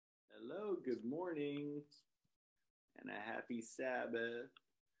Good morning and a happy Sabbath.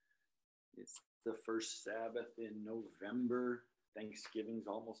 It's the first Sabbath in November. Thanksgiving's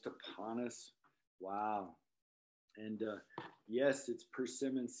almost upon us. Wow. And yes, it's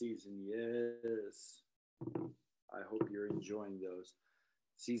persimmon season. Yes. I hope you're enjoying those.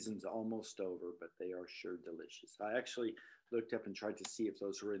 Season's almost over, but they are sure delicious. I actually looked up and tried to see if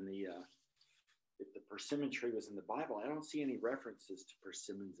those were in if the persimmon tree was in the Bible. I don't see any references to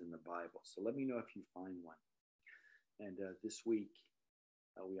persimmons in the Bible. So let me know if you find one. And this week,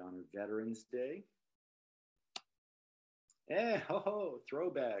 we honor Veterans Day.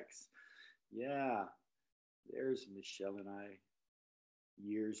 Throwbacks. Yeah, there's Michelle and I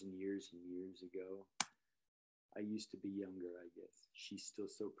years and years and years ago. I used to be younger, I guess. She's still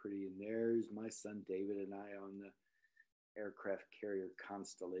so pretty. And there's my son David and I on the aircraft carrier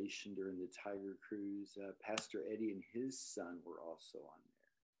Constellation during the Tiger Cruise. Pastor Eddie and his son were also on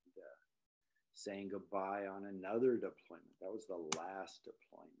there. And, saying goodbye on another deployment. That was the last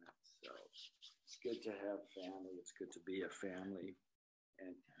deployment. So it's good to have family. It's good to be a family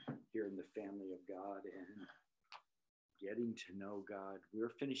and here in the family of God and getting to know God.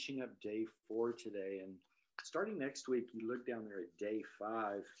 We're finishing up day 4 today, and starting next week, you look down there at day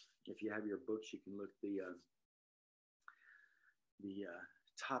 5. If you have your books, you can look the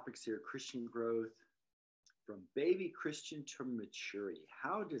topics here: Christian growth, from baby Christian to maturity.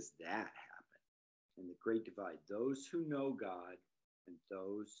 How does that happen? And the great divide: those who know God and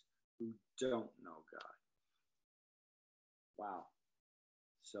those who don't know God. Wow.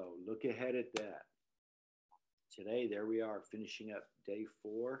 So look ahead at that. Today, there we are, finishing up day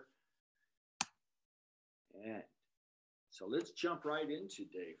 4. And so let's jump right into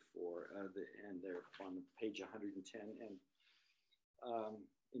day 4, and they're on page 110. And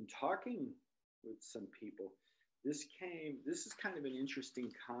in talking with some people, this is kind of an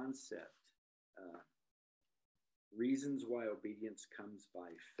interesting concept. Reasons why obedience comes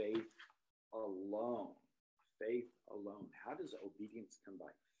by faith alone. Faith alone. How does obedience come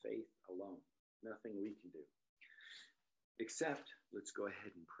by? Faith alone. Nothing we can do. Except, let's go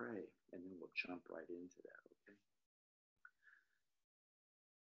ahead and pray, and then we'll jump right into that, okay?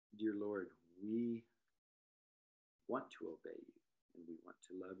 Dear Lord, we want to obey you, and we want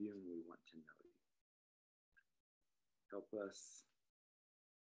to love you, and we want to know you. Help us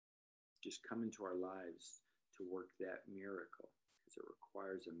just come into our lives to work that miracle, because it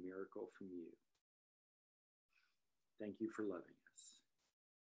requires a miracle from you. Thank you for loving us.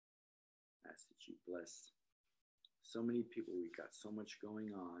 I ask that you bless so many people. We've got so much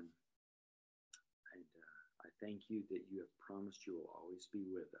going on. And I thank you that you have promised you will always be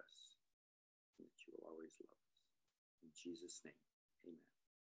with us, and that you will always love us. In Jesus' name, amen.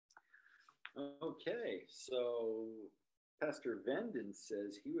 Okay, so Pastor Venden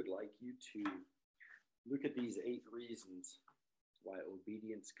says he would like you to look at these 8 reasons why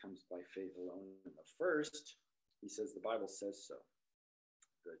obedience comes by faith alone. And the first, he says, the Bible says so.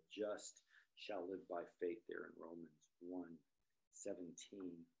 The just shall live by faith, there in Romans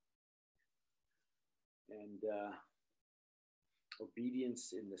 1:17. And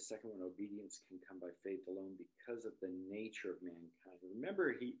obedience, in the second one, obedience can come by faith alone because of the nature of mankind.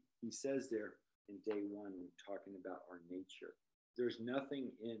 Remember, he says there in day 1, talking about our nature, there's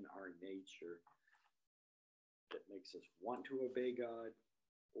nothing in our nature that makes us want to obey God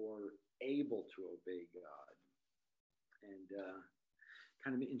or able to obey God. And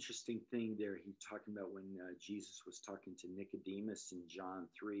kind of an interesting thing there, he's talking about when Jesus was talking to Nicodemus in John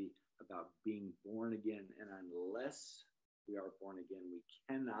 3 about being born again. And unless we are born again, we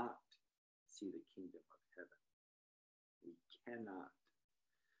cannot see the kingdom of heaven. We cannot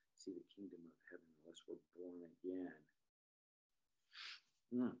see the kingdom of heaven unless we're born again.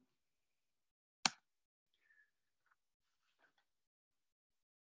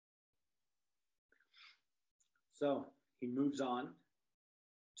 So he moves on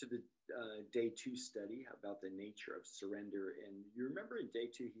to the day 2 study about the nature of surrender. And you remember in day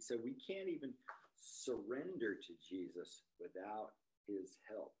 2, he said we can't even surrender to Jesus without his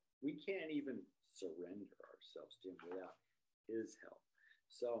help. We can't even surrender ourselves to him without his help.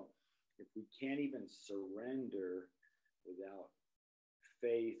 So if we can't even surrender without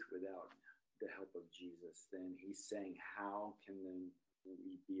faith, without the help of Jesus, then he's saying, how can then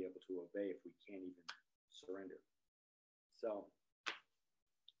we be able to obey if we can't even surrender?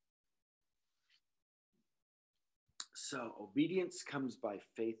 So obedience comes by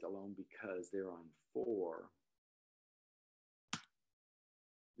faith alone because they're on 4.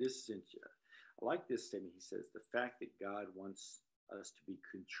 I like this statement. He says, the fact that God wants us to be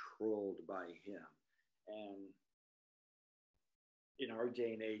controlled by him. And in our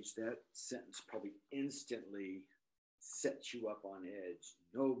day and age, that sentence probably instantly sets you up on edge.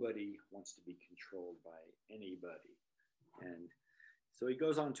 Nobody wants to be controlled by anybody. And so he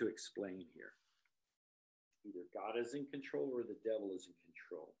goes on to explain here. Either God is in control or the devil is in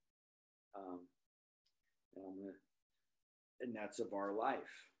control. And, and that's of our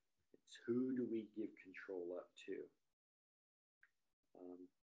life. It's who do we give control up to?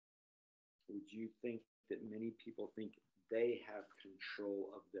 Would you think that many people think they have control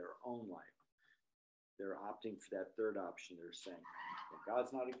of their own life? They're opting for that third option. They're saying, well,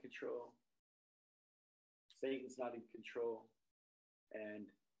 God's not in control. Satan's not in control.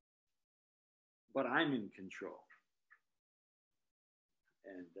 But I'm in control.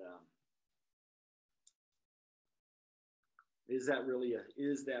 And is that really a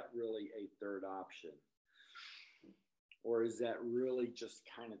third option? Or is that really just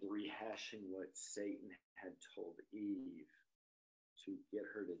kind of the rehashing what Satan had told Eve to get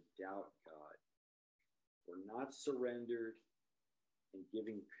her to doubt God? We're not surrendered and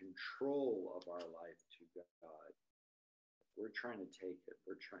giving control of our life to God. We're trying to take it.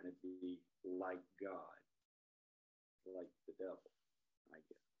 We're trying to be like God, like the devil, I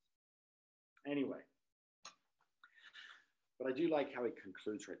guess. Anyway, but I do like how he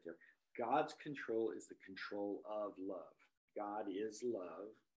concludes right there. God's control is the control of love. God is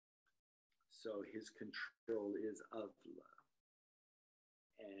love, so his control is of love.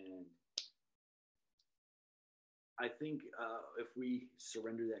 And I think if we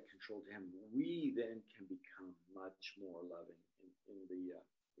surrender that control to him, we then can become much more loving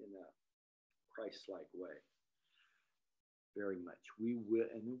in a Christ-like way. Very much. We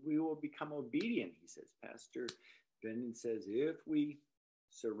will become obedient, he says. Pastor Benden says, if we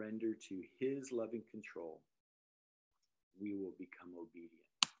surrender to his loving control, we will become obedient.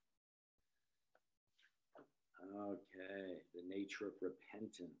 Okay, the nature of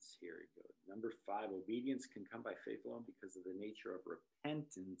repentance. Here we go. Number 5, obedience can come by faith alone because of the nature of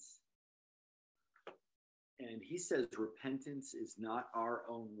repentance. And he says repentance is not our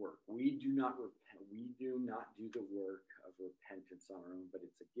own work. We do not repent. We do not do the work of repentance on our own, but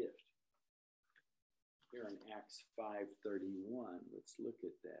it's a gift. Here in Acts 5:31, let's look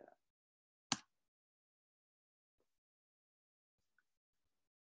at that.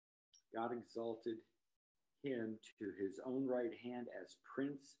 God exalted him to his own right hand as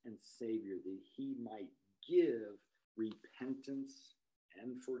Prince and Savior, that he might give repentance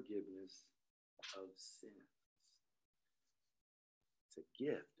and forgiveness of sins. It's a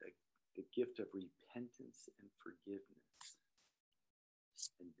gift, the gift of repentance and forgiveness.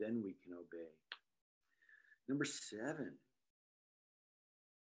 And then we can obey. Number 7,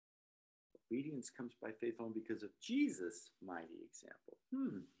 obedience comes by faith alone because of Jesus' mighty example.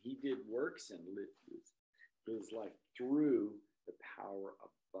 He did works and lived his life through the power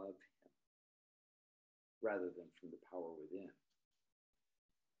above him rather than from the power within.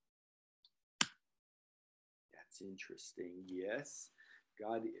 That's interesting. Yes,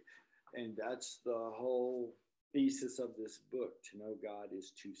 God, and that's the whole thesis of this book. To know God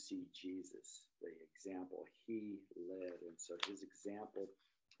is to see Jesus, the example he led. And so his example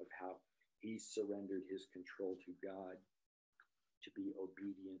of how he surrendered his control to God to be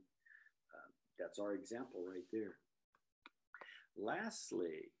obedient, that's our example right there.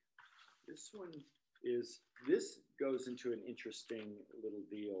 Lastly, this goes into an interesting little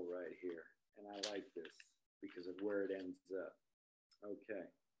deal right here. And I like this because of where it ends up. Okay.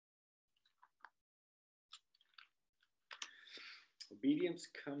 Obedience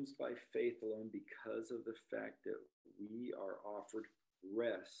comes by faith alone because of the fact that we are offered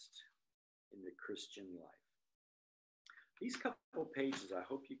rest in the Christian life. These couple pages, I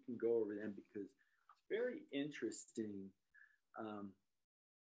hope you can go over them because it's very interesting,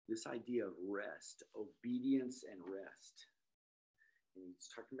 this idea of rest, obedience and rest. And he's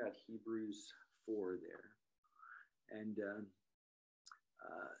talking about Hebrews 4 there. And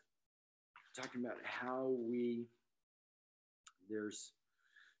talking about how he's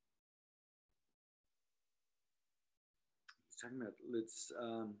talking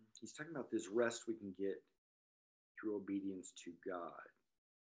about this rest we can get through obedience to God.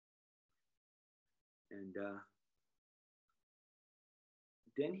 And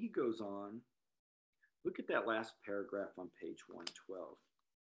then he goes on. Look at that last paragraph on page 112.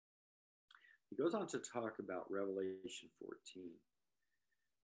 He goes on to talk about Revelation 14.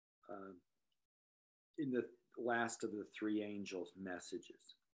 In the last of the 3 angels'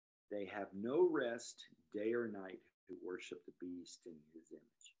 messages, they have no rest day or night who worship the beast in his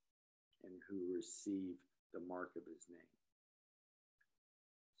image and who receive the mark of his name.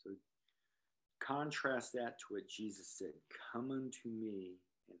 So Contrast that to what Jesus said, come unto me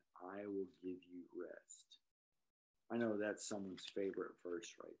and I will give you rest. I know that's someone's favorite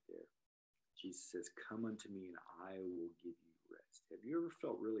verse right there. Jesus says, come unto me and I will give you rest. Have you ever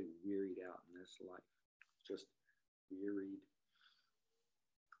felt really wearied out in this life? Just wearied?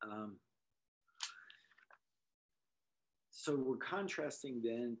 So we're contrasting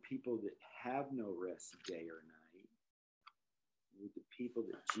then people that have no rest day or night with the people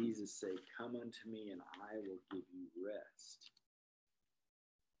that Jesus say, come unto me and I will give you rest.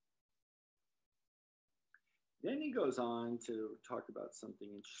 Then he goes on to talk about something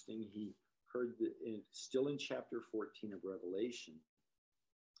interesting. He heard that still in chapter 14 of Revelation,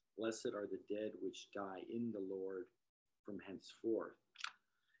 blessed are the dead which die in the Lord from henceforth.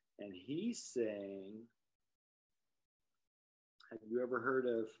 And he's saying, have you ever heard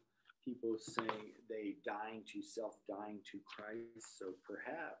of people saying they dying to self, dying to Christ? So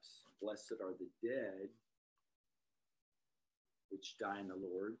perhaps blessed are the dead which die in the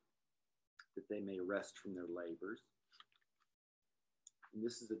Lord, that they may rest from their labors. And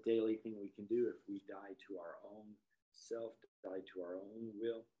this is a daily thing we can do if we die to our own self, die to our own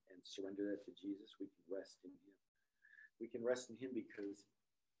will, and surrender that to Jesus. We can rest in him. We can rest in him because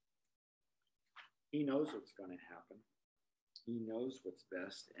he knows what's going to happen. He knows what's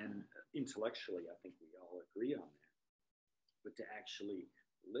best. And intellectually, I think we all agree on that. But to actually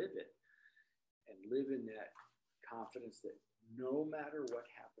live it and live in that confidence that no matter what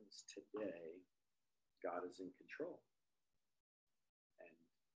happens today, God is in control. And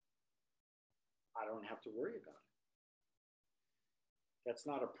I don't have to worry about it. That's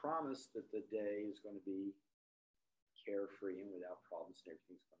not a promise that the day is going to be carefree and without problems and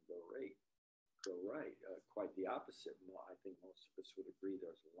everything's going to go right. Quite the opposite. I think most of us would agree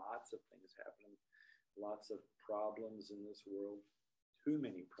there's lots of things happening, lots of problems in this world, too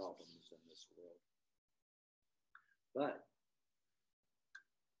many problems in this world. But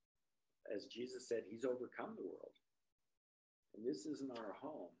as Jesus said, he's overcome the world. And this isn't our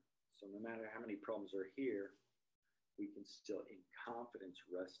home. So no matter how many problems are here, we can still in confidence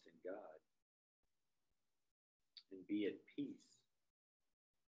rest in God and be at peace.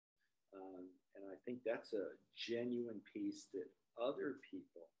 And I think that's a genuine peace that other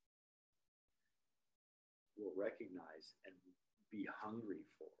people will recognize and be hungry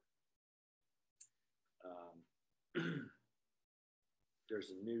for.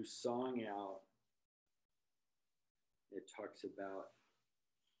 There's a new song out. It talks about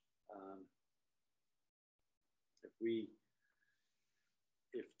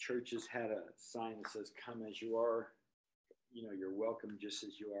if churches had a sign that says, come as you are, you're welcome just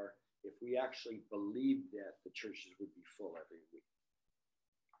as you are. If we actually believed that, the churches would be full every week.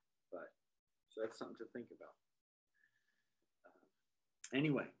 So that's something to think about.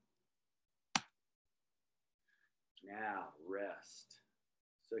 Anyway, now rest.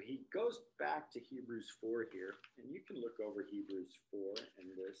 So he goes back to Hebrews 4 here, and you can look over Hebrews 4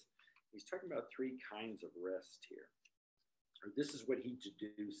 and this. He's talking about three kinds of rest here. Or this is what he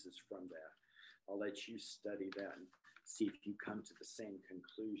deduces from that. I'll let you study that and see if you come to the same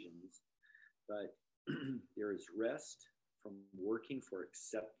conclusions. But there is rest from working for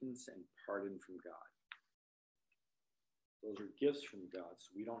acceptance and pardon from God. Those are gifts from God, so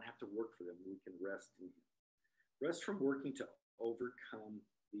we don't have to work for them. We can rest in him. Rest from working to overcome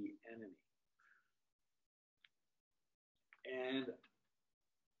the enemy. And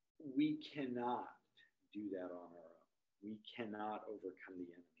we cannot do that on our own. We cannot overcome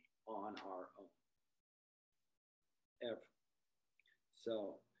the enemy on our own. Ever.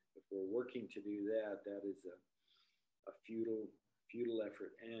 So if we're working to do that, that is a futile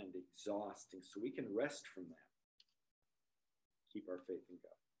effort and exhausting. So we can rest from that. Keep our faith in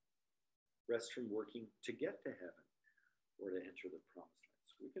God. Rest from working to get to heaven or to enter the promised land.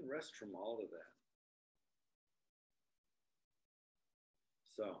 So we can rest from all of that.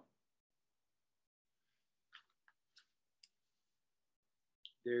 So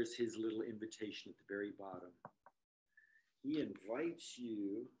there's his little invitation at the very bottom. He invites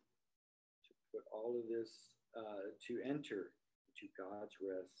you to put all of this, to enter into God's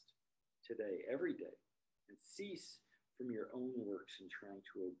rest today, every day, and cease from your own works in trying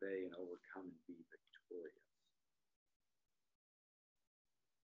to obey and overcome and be victorious.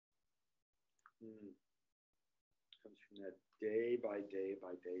 Comes from that day by day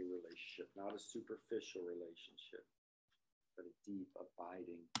relationship, not a superficial relationship, but a deep,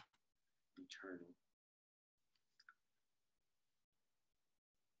 abiding, eternal.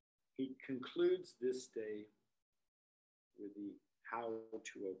 He concludes this day with the how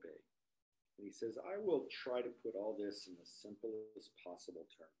to obey. And he says, I will try to put all this in the simplest possible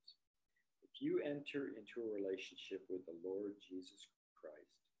terms. The If you enter into a relationship with the Lord Jesus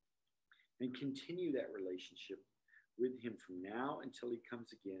Christ and continue that relationship with him from now until he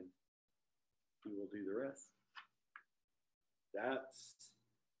comes again, he will do the rest. That's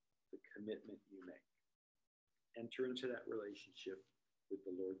the commitment you make. Enter into that relationship with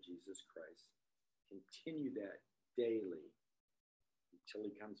the Lord Jesus Christ. Continue that daily until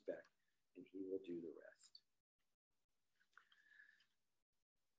he comes back, and he will do the rest.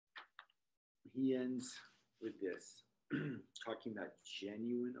 He ends with this, talking about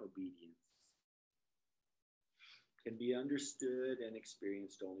genuine obedience. Can be understood and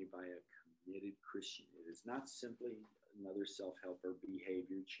experienced only by a committed Christian. It is not simply another self-help or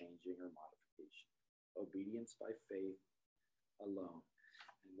behavior changing or modification. Obedience by faith alone.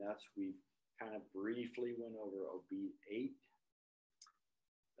 And that's, we kind of briefly went over eight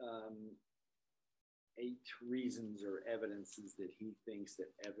reasons or evidences that he thinks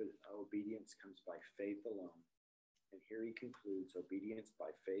that obedience comes by faith alone. And here he concludes, obedience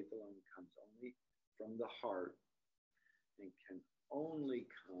by faith alone comes only from the heart and can only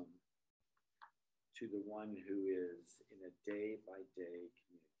come to the one who is in a day-by-day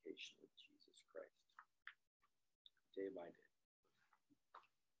communication with Jesus Christ. Day by day.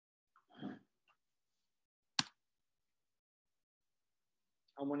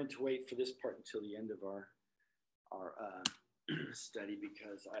 I wanted to wait for this part until the end of our study,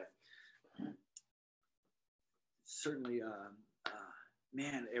 because I certainly,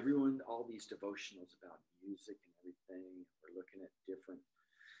 man, everyone, all these devotionals about music and everything, we're looking at different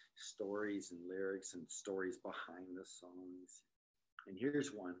stories and lyrics and stories behind the songs. And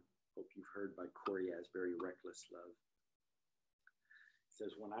here's one, hope you've heard, by Corey Asbury, Reckless Love. It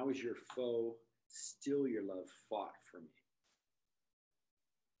says, when I was your foe, still your love fought for me.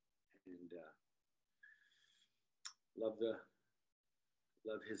 And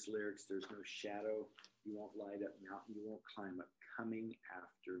love his lyrics. There's no shadow you won't light up, mountain you won't climb up, coming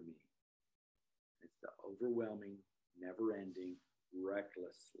after me. It's the overwhelming, never-ending,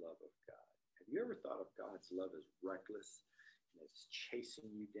 reckless love of God. Have you ever thought of God's love as reckless? And it's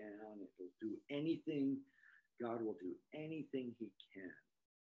chasing you down. It will do anything. God will do anything he can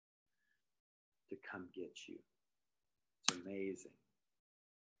to come get you. It's amazing.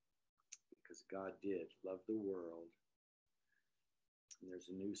 Because God did love the world. And there's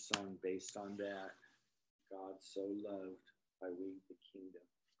a new song based on that. God so loved by we the kingdom.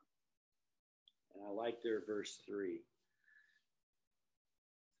 And I like their verse 3. It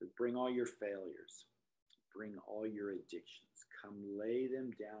says, bring all your failures. Bring all your addictions. Come lay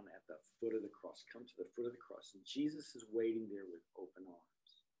them down at the foot of the cross. Come to the foot of the cross. And Jesus is waiting there with open arms.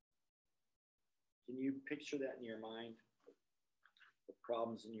 Can you picture that in your mind? The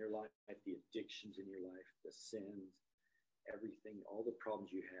problems in your life, the addictions in your life, the sins, everything, all the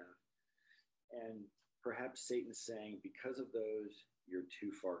problems you have. And perhaps Satan's saying, because of those, you're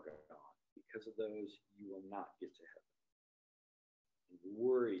too far gone. Because of those, you will not get to heaven. And you're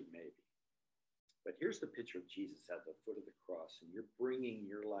worried, maybe. But here's the picture of Jesus at the foot of the cross, and you're bringing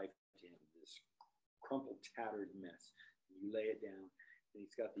your life to him, this crumpled, tattered mess. And you lay it down, and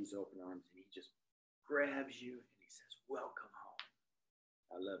he's got these open arms, and he just grabs you, and he says, welcome home.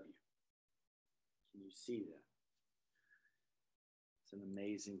 I love you. Can you see that? It's an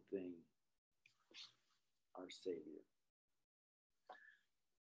amazing thing. Our Savior.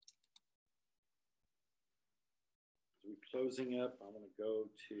 As we're closing up, I want to go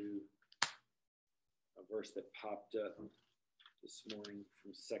to a verse that popped up this morning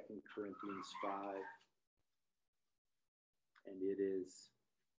from 2 Corinthians 5. And it is,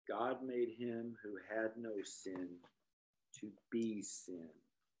 God made him who had no sin to be sin,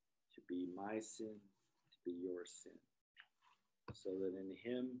 to be my sin, to be your sin, so that in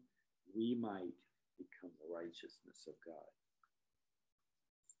him we might become the righteousness of God.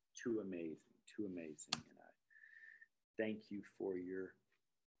 It's too amazing, too amazing. And I thank you for your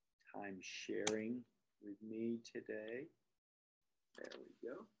time sharing with me today. There we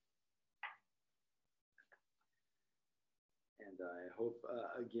go. And I hope,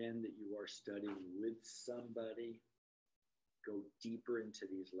 again, that you are studying with somebody. Go deeper into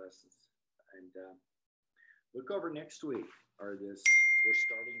these lessons. And look over next week. We're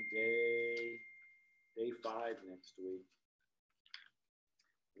starting day 5 next week.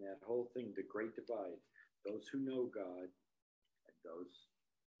 And that whole thing, the great divide. Those who know God and those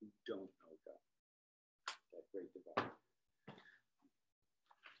who don't know God. That great divide.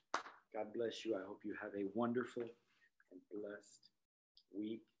 God bless you. I hope you have a wonderful and blessed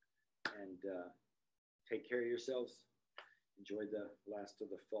week. And take care of yourselves. Enjoy the last of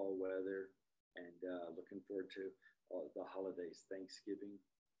the fall weather. And looking forward to all the holidays, Thanksgiving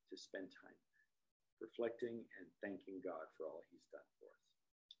to spend time reflecting and thanking God for all he's done for us.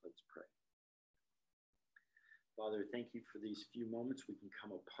 Let's pray. Father, thank you for these few moments we can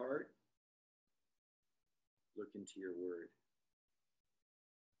come apart, look into your word.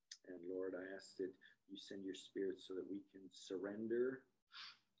 And Lord, I ask that you send your spirit so that we can surrender.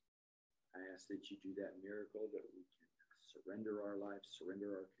 I ask that you do that miracle that we can surrender our lives,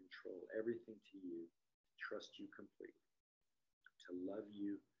 surrender our control, everything to you, trust you completely, to love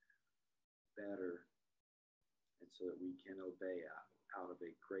you better, and so that we can obey out of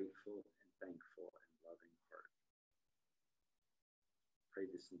a grateful and thankful and loving heart. Pray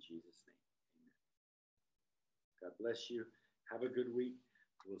this in Jesus' name. Amen. God bless you. Have a good week.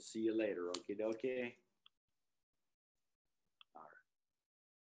 We'll see you later. Okay, dokie.